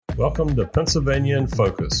Welcome to Pennsylvania in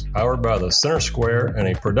Focus, powered by the Center Square and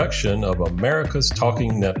a production of America's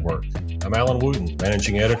Talking Network. I'm Alan Wooten,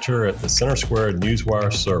 managing editor at the Center Square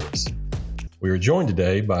Newswire service. We are joined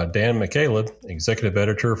today by Dan McCaleb, executive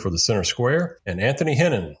editor for the Center Square, and Anthony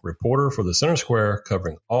Hennon, reporter for the Center Square,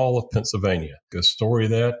 covering all of Pennsylvania. Good story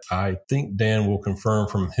that I think Dan will confirm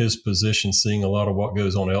from his position, seeing a lot of what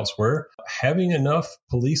goes on elsewhere. Having enough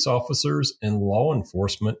police officers in law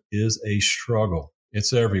enforcement is a struggle.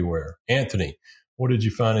 It's everywhere. Anthony, what did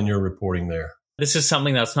you find in your reporting there? This is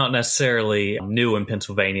something that's not necessarily new in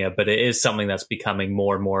Pennsylvania, but it is something that's becoming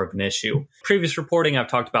more and more of an issue. Previous reporting, I've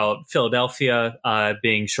talked about Philadelphia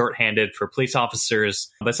being shorthanded for police officers,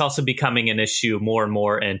 but it's also becoming an issue more and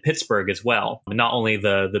more in Pittsburgh as well. Not only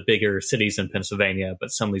the bigger cities in Pennsylvania,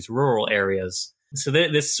 but some of these rural areas. So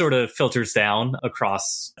this sort of filters down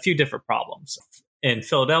across a few different problems. In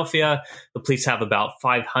Philadelphia, the police have about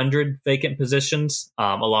 500 vacant positions,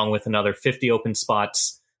 along with another 50 open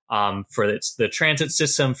spots for the transit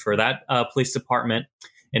system for that police department.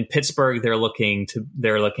 In Pittsburgh, they're looking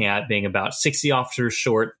at being about 60 officers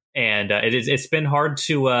short, and it's been hard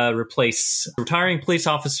to replace retiring police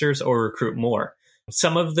officers or recruit more.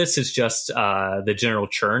 Some of this is just the general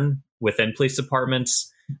churn within police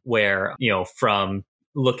departments, where from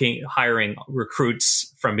hiring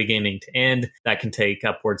recruits from beginning to end, that can take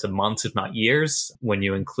upwards of months, if not years, when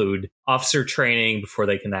you include officer training before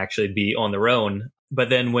they can actually be on their own. But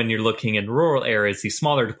then when you're looking in rural areas, these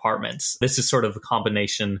smaller departments, this is sort of a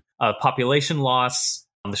combination of population loss,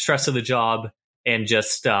 the stress of the job, and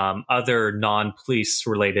just other non-police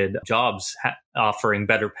related jobs offering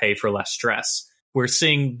better pay for less stress. We're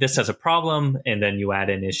seeing this as a problem, and then you add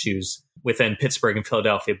in issues within Pittsburgh and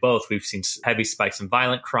Philadelphia both. We've seen heavy spikes in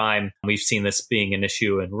violent crime. We've seen this being an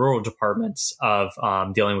issue in rural departments of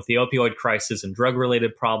dealing with the opioid crisis and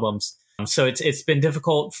drug-related problems. So it's been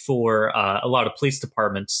difficult for a lot of police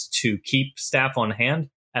departments to keep staff on hand,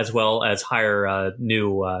 as well as hire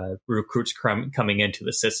new recruits coming into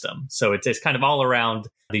the system. So it's kind of all around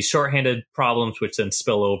these shorthanded problems, which then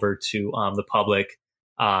spill over to the public,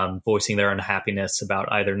 voicing their unhappiness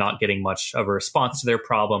about either not getting much of a response to their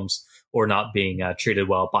problems or not being treated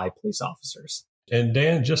well by police officers. And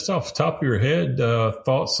Dan, just off the top of your head,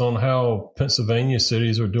 thoughts on how Pennsylvania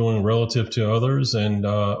cities are doing relative to others? And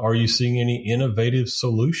are you seeing any innovative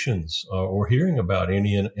solutions or hearing about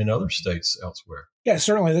any in other states elsewhere? Yeah,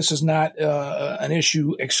 certainly this is not an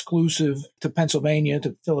issue exclusive to Pennsylvania,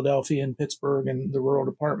 to Philadelphia and Pittsburgh and the rural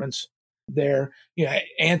departments there.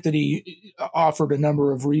 Anthony offered a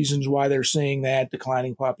number of reasons why they're seeing that: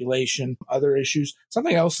 declining population, other issues.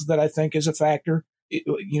 Something else that I think is a factor,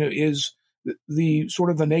 is the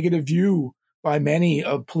sort of the negative view by many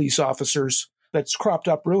of police officers that's cropped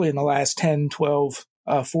up really in the last 10, 12,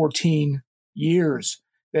 14 years,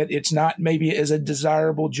 that it's not maybe as a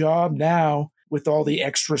desirable job now with all the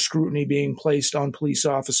extra scrutiny being placed on police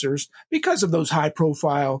officers because of those high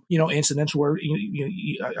profile, incidents where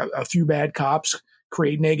a few bad cops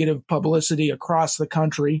create negative publicity across the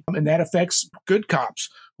country. And that affects good cops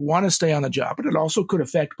who want to stay on the job, but it also could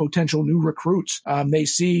affect potential new recruits. They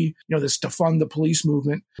see, this defund the police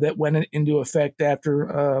movement that went into effect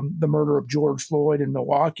after the murder of George Floyd in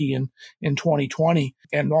Milwaukee in 2020,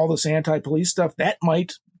 and all this anti-police stuff that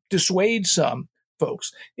might dissuade some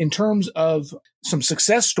folks. In terms of some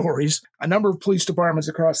success stories, a number of police departments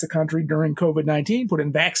across the country during COVID-19 put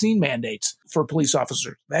in vaccine mandates for police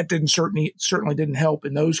officers. That certainly didn't help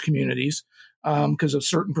in those communities because a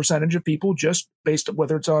certain percentage of people, just based on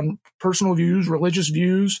whether it's on personal views, religious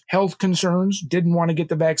views, health concerns, didn't want to get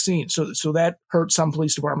the vaccine. So that hurt some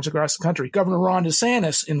police departments across the country. Governor Ron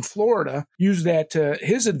DeSantis in Florida used that to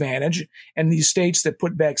his advantage, and these states that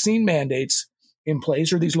put vaccine mandates in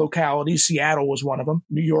place, or these localities, Seattle was one of them,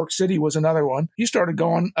 New York City was another one. He started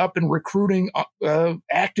going up and recruiting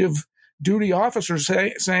active duty officers,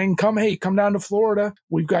 saying, come down to Florida.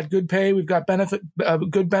 We've got good pay. We've got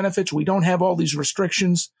good benefits. We don't have all these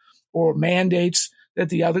restrictions or mandates that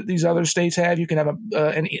these other states have. You can have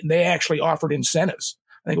and they actually offered incentives.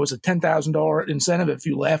 I think it was a $10,000 incentive if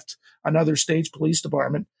you left another state's police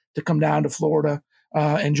department to come down to Florida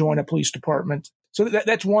and join a police department. So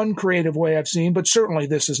that's one creative way I've seen, but certainly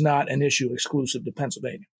this is not an issue exclusive to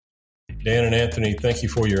Pennsylvania. Dan and Anthony, thank you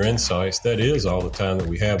for your insights. That is all the time that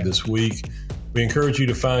we have this week. We encourage you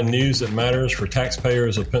to find news that matters for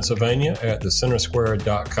taxpayers of Pennsylvania at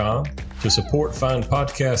thecentersquare.com. To support fine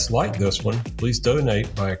podcasts like this one, please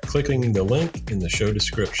donate by clicking the link in the show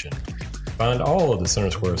description. Find all of the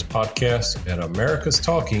Center Square's podcasts at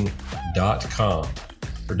americastalking.com.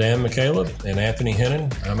 For Dan McCaleb and Anthony Hennon,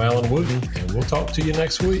 I'm Alan Wooten, and we'll talk to you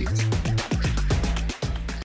next week.